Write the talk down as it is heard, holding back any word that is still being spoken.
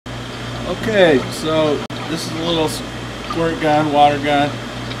Okay, so this is a little squirt gun, water gun,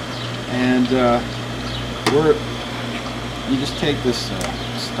 and you just take this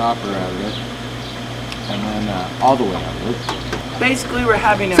stopper out of it, and then all the way out of it. Basically, we're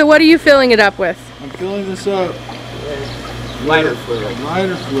having a... So what are you filling it up with? I'm filling this up with lighter fluid.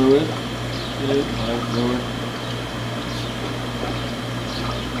 Lighter fluid. Okay, lighter fluid.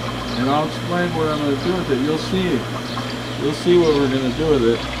 And I'll explain what I'm going to do with it. You'll see what we're going to do with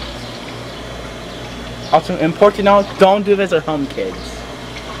it. Also, important to note, don't do this at home, kids.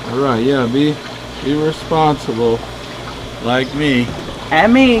 Alright, yeah, be responsible. Like me.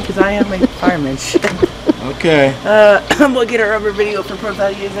 And me, because I am a fireman. Okay. We'll get a rubber video for pros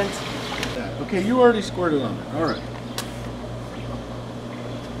that isn't. Okay, you already squirted on it. Alright.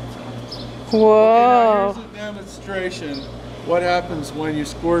 Whoa. Okay, now here's a demonstration. What happens when you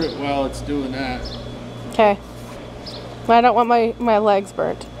squirt it while it's doing that? Okay. I don't want my legs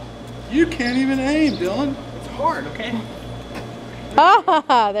burnt. You can't even aim, Dylan. It's hard, okay?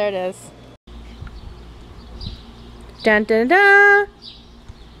 Ah, there it is. Dun dun dun.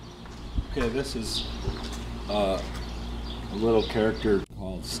 Okay, this is a little character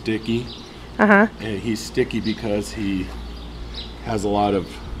called Sticky. Uh-huh. He's sticky because he has a lot of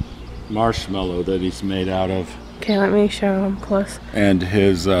marshmallow that he's made out of. Okay, let me show him close. And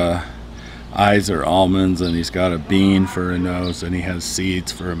his eyes are almonds, and he's got a bean for a nose, and he has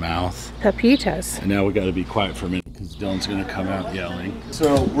seeds for a mouth. Pepitas. And now we got to be quiet for a minute because Dylan's going to come out yelling.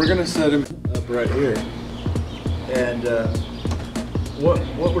 So we're going to set him up right here. And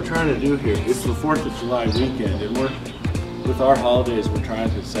what we're trying to do here, it's the 4th of July weekend, and with our holidays, we're trying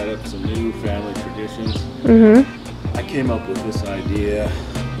to set up some new family traditions. Mm-hmm. I came up with this idea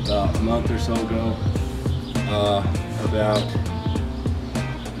about a month or so ago about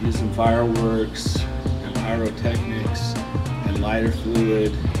using fireworks and pyrotechnics and lighter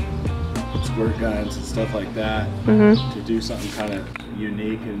fluid, squirt guns and stuff like that to do something kind of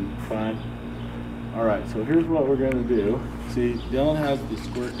unique and fun. Alright, so here's what we're going to do. See, Dylan has the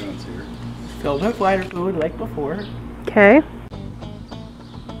squirt guns here. Filled with lighter fluid like before. Okay.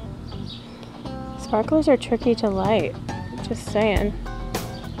 Sparklers are tricky to light. Just saying.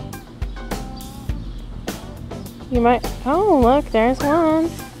 You might... Oh, look, there's one.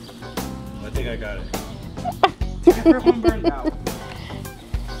 I think I got it. The first one burned out.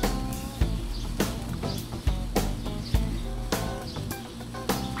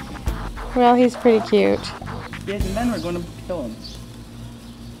 Well, he's pretty cute. Yes, and then we're going to kill him.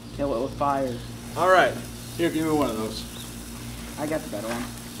 Kill it with fire. Alright, here, give me one of those. I got the better one.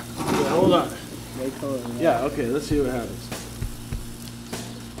 Yeah, hold on. Way cooler than that. Yeah, okay, let's see what happens.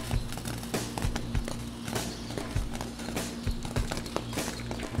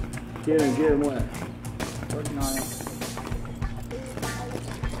 Get him wet. Working on it.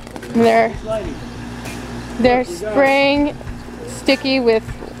 They're spraying Sticky with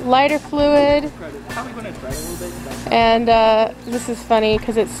lighter fluid. Probably going to try a little bit. And this is funny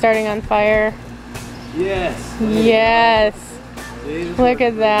because it's starting on fire. Yes. Yes. See, Look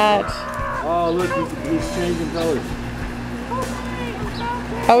at that. Oh, look, he's changing colors.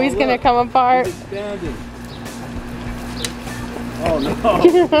 Oh, he's going to come apart. He's expanding. Oh, no.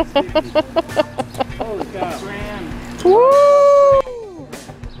 Holy cow. Woo!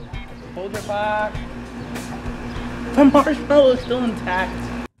 Hold it back. The marshmallow is still intact.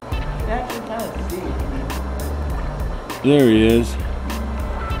 That's kind of steep. There he is.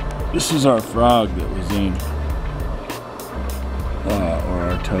 This is our frog that was in, or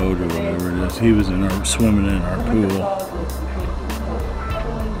our toad or whatever it is. He was swimming in our pool.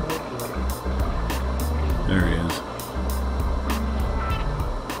 There he is.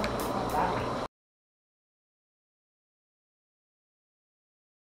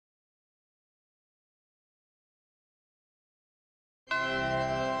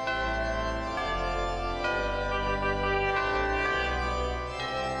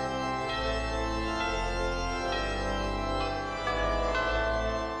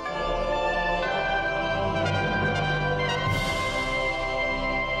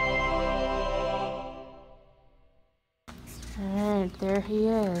 Alright, there he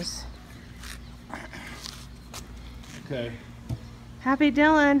is. Okay. Happy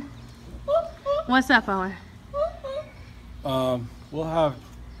Dylan. What's up, Owen? We'll have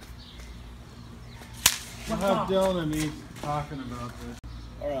Dylan and me talking about this.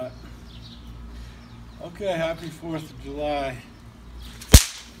 All right. Okay, happy 4th of July.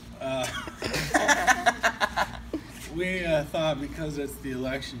 We thought because it's the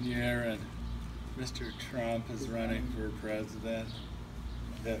election year and Mr. Trump is running for president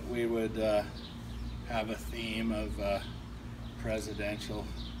that we would have a theme of presidential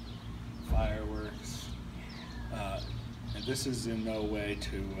fireworks. And this is in no way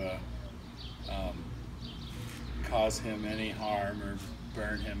to cause him any harm or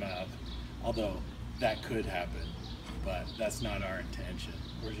burn him up, although that could happen, but that's not our intention.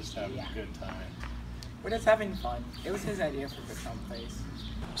 We're just having a good time. We're just having fun. It was his idea for the someplace.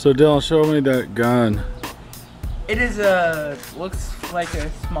 So Dylan, show me that gun. It is looks like a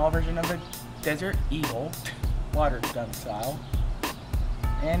small version of a Desert Eagle, water gun style.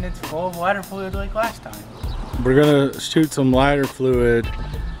 And it's full of lighter fluid like last time. We're gonna shoot some lighter fluid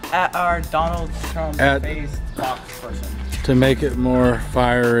At our Donald Trump based box person. to make it more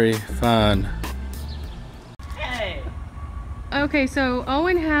fiery fun. Hey! Okay, so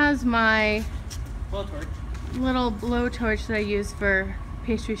Owen has my Blowtorch. little blowtorch that I use for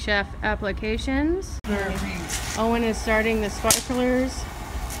pastry chef applications. Owen is starting the sparklers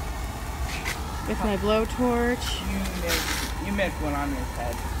with my blowtorch. You missed one on your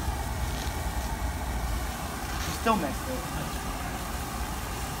head. You still missed it.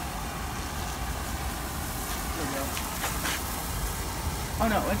 There we go. Oh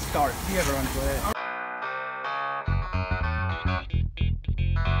no, let's start. You ever run with it?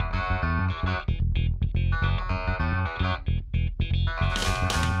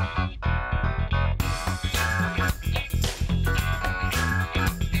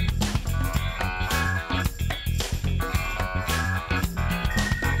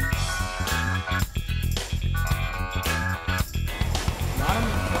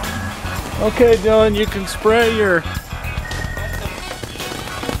 Okay, Dylan, you can spray your...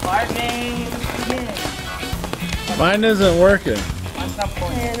 Mine isn't working. Mine's not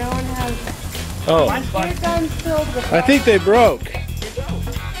pulling. And Owen has Oh, your gun's filled with I think they broke.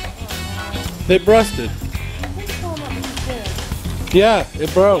 They busted. Yeah,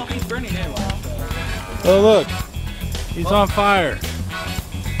 it broke. He's burning anyway. Oh, look. He's on fire.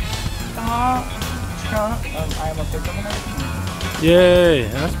 I almost hit someone else. Yay,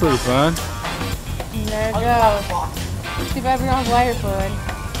 that's pretty fun. And there it goes. Too bad we don't have lighter fluid.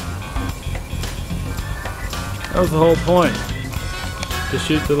 That was the whole point. To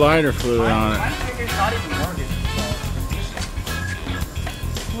shoot the lighter fluid on it. Mine figure's not even working.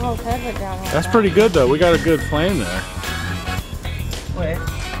 Well, his head went down. like That's that. pretty good though. We got a good flame there. Wait.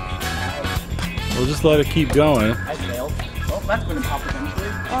 We'll just let it keep going. I failed. Well, that's going to pop eventually.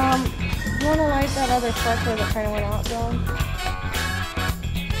 You want to light that other sparkler that kind of went out, Dylan?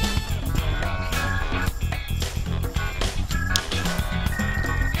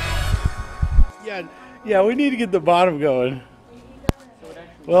 Yeah, we need to get the bottom going.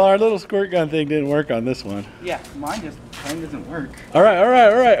 Well, our little squirt gun thing didn't work on this one. Yeah, mine doesn't work. All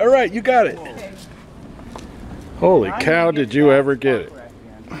right, you got it. Holy cow, did you ever get it?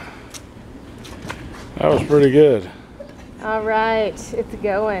 That was pretty good. All right, it's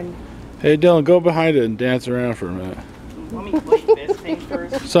going. Hey Dylan, go behind it and dance around for a minute. Let me light this thing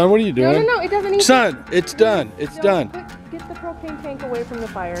first. Son, what are you doing? No, it doesn't need Son, it's done. It's done. Quick, get the propane tank away from the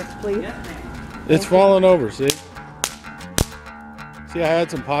fire, please. Yes, ma'am. It's falling over, see? See, I had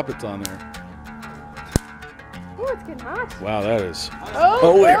some poppets on there. Oh, it's getting hot. Wow, that is.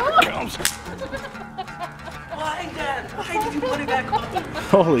 Oh, Here it comes. Why, Dad? Why did you put it back on?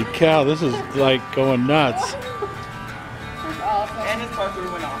 Holy cow, this is like going nuts. And his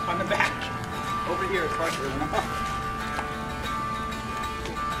sparkler went off on the back. Over here, his sparkler went off.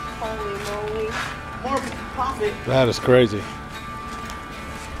 Holy moly. More profit. That is crazy.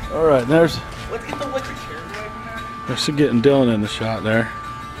 All right, Let's get the liquor chairs away from there. there's getting Dylan in the shot there.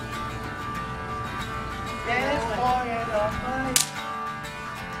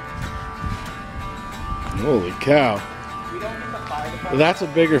 Holy cow. We don't get the fire department. That's a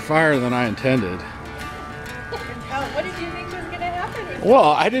bigger fire than I intended. What did you think was going to happen?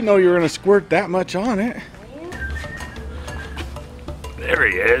 Well, I didn't know you were going to squirt that much on it. There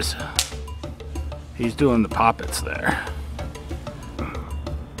he is. He's doing the poppets there.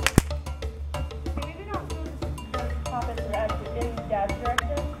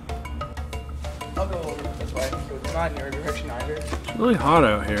 I'll go over this way, so it's not in your direction either. It's really hot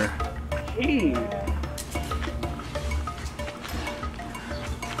out here. Hey.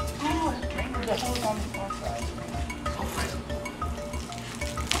 Oh, it's drinking the hose on the far side.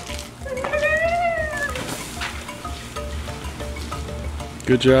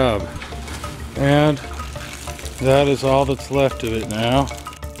 Good job. And that is all that's left of it now.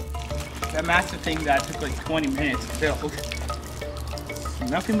 That massive thing that took like 20 minutes filled.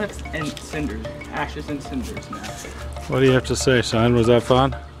 Nothing but cinders, ashes and cinders now. What do you have to say, son? Was that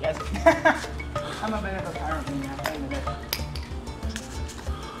fun? Yes. I'm a bit of a pyroman now, I admit it.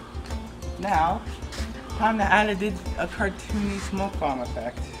 Now, time to add a cartoony smoke bomb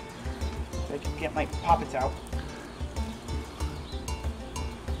effect. So I can get my poppets out.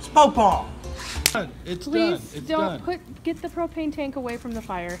 Smoke bomb! It's Please done. It's don't done. get the propane tank away from the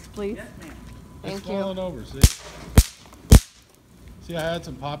fire, please. Yes, ma'am. Thank It's you. falling over. See? See, I had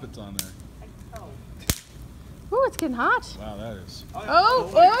some poppets on there. Ooh, it's getting hot. Wow, that is. Oh.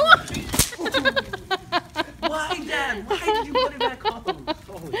 Why, Dad? Why did you put it back on?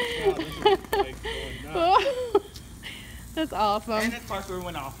 Holy cow, this is like going nuts. That's awesome. And the sparkler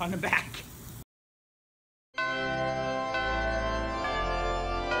went off on the back.